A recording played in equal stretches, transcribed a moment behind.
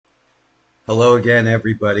Hello again,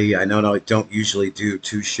 everybody. I know I don't usually do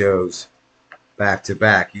two shows back to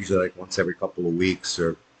back, usually like once every couple of weeks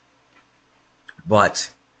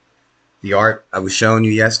but the art I was showing you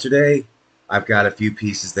yesterday, I've got a few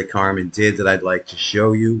pieces that Carmen did that I'd like to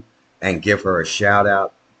show you and give her a shout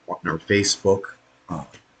out on her Facebook. Oh,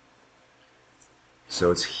 so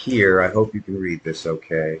it's here. I hope you can read this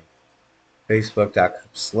okay.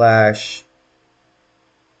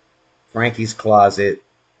 Facebook.com/Frankie's Closet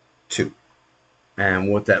 2.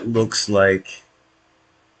 And what that looks like,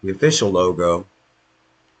 the official logo.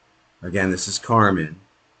 Again, this is Carmen,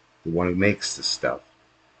 the one who makes this stuff.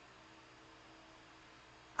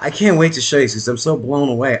 I can't wait to show you because I'm so blown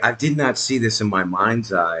away. I did not see this in my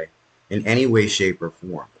mind's eye in any way, shape, or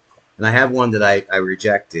form. And I have one that I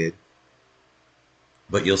rejected,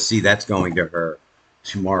 but you'll see that's going to her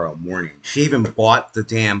tomorrow morning. She even bought the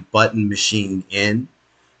damn button machine in,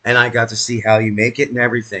 and I got to see how you make it and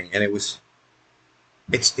everything. And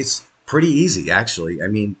it's pretty easy actually. I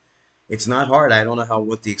mean, it's not hard. I don't know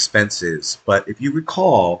what the expense is, but if you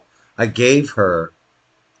recall, I gave her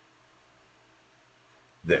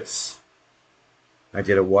this. I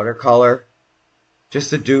did a watercolor.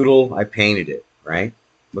 Just a doodle, I painted it, right?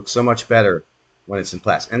 Looks so much better when it's in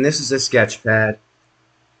plastic. And this is a sketch pad,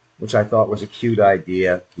 which I thought was a cute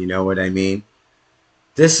idea. You know what I mean?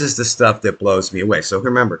 This is the stuff that blows me away. So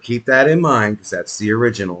remember, keep that in mind because that's the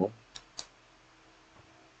original,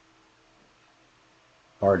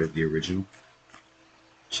 part of the original.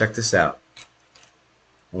 Check this out.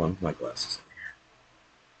 Hold on, my glasses.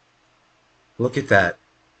 Look at that.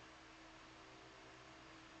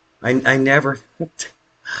 I never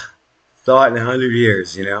thought in 100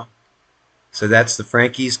 years, you know? So that's the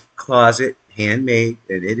Frankie's Closet, handmade,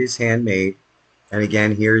 and it is handmade. And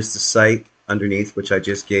again, here's the site underneath, which I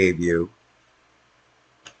just gave you.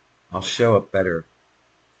 I'll show up better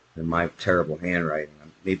than my terrible handwriting.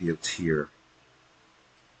 Maybe a tear.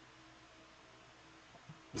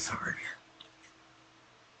 Sorry.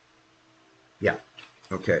 Yeah.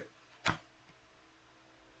 Okay.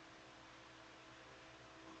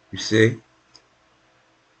 You see?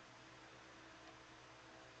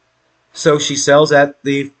 So she sells at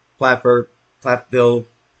the Platteville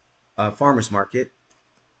Farmers Market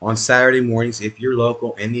on Saturday mornings. If you're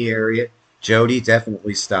local in the area, Jody,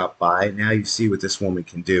 definitely stop by. Now you see what this woman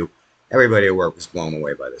can do. Everybody at work was blown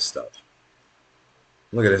away by this stuff.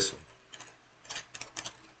 Look at this one.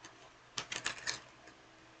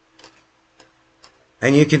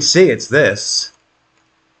 And you can see it's this.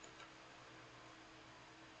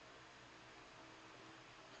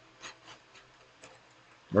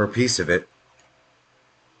 Or a piece of it.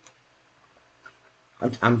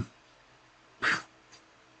 I'm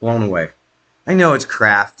blown away. I know it's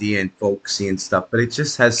crafty and folksy and stuff, but it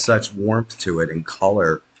just has such warmth to it and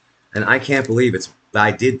color. And I can't believe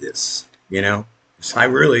I did this, you know? So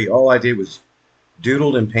all I did was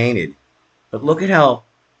doodled and painted. But look at how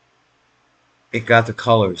it got the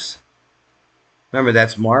colors. Remember,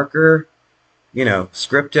 that's marker,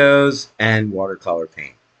 scriptos and watercolor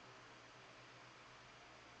paint.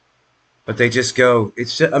 But they just go,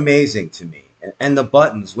 it's just amazing to me. And the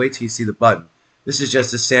buttons, wait till you see the button. This is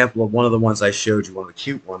just a sample of one of the ones I showed you, one of the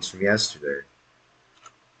cute ones from yesterday.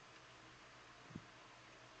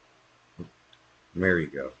 There you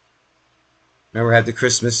go. Remember I had the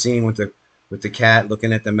Christmas scene with the cat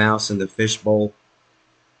looking at the mouse in the fishbowl?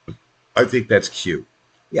 I think that's cute.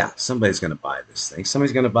 Yeah, somebody's going to buy this thing.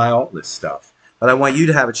 Somebody's going to buy all this stuff. But I want you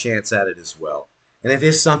to have a chance at it as well. And if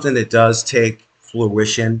it's something that does take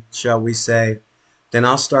fruition, shall we say, then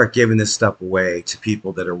I'll start giving this stuff away to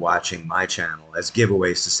people that are watching my channel as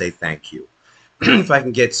giveaways to say thank you. If I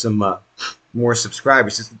can get some more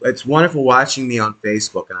subscribers. It's wonderful watching me on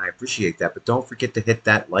Facebook, and I appreciate that. But don't forget to hit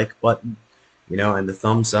that like button, and the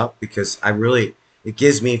thumbs up, because it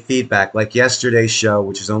gives me feedback. Like yesterday's show,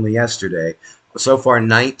 which is only yesterday, so far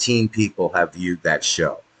 19 people have viewed that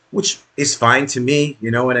show, which is fine to me.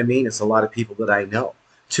 You know what I mean? It's a lot of people that I know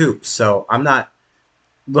too. So I'm not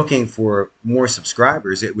looking for more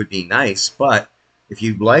subscribers. It would be nice, but if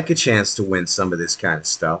you'd like a chance to win some of this kind of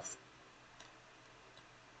stuff,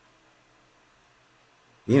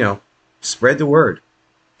 spread the word,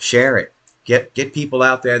 share it, get people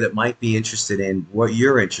out there that might be interested in what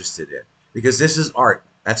you're interested in, because this is art.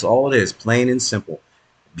 That's all it is, plain and simple.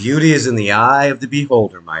 Beauty is in the eye of the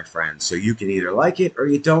beholder, my friend. So you can either like it or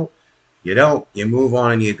you don't. You move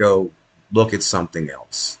on and you go look at something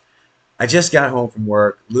else. I just got home from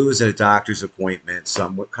work. Lou is at a doctor's appointment, so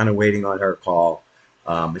I'm kind of waiting on her call.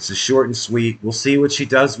 It's a short and sweet. We'll see what she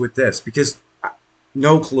does with this, because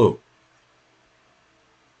no clue.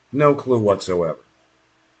 No clue whatsoever.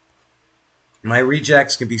 My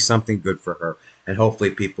rejects can be something good for her, and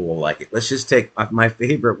hopefully people will like it. Let's just take my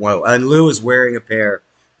favorite one. And Lou is wearing a pair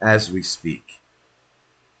as we speak.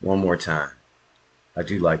 One more time. I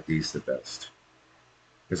do like these the best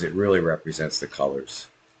because it really represents the colors.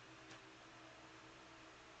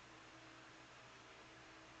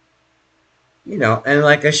 You know, and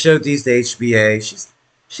like I showed these to HBA,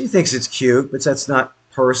 she thinks it's cute, but that's not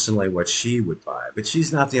personally what she would buy. But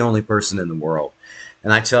she's not the only person in the world.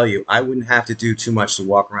 And I tell you, I wouldn't have to do too much to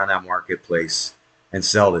walk around that marketplace and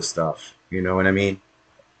sell this stuff. You know what I mean?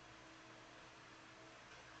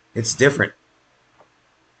 It's different.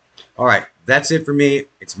 All right, that's it for me.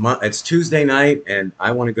 It's Tuesday night, and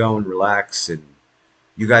I want to go and relax. And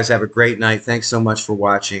you guys have a great night. Thanks so much for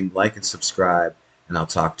watching. Like and subscribe, and I'll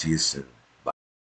talk to you soon.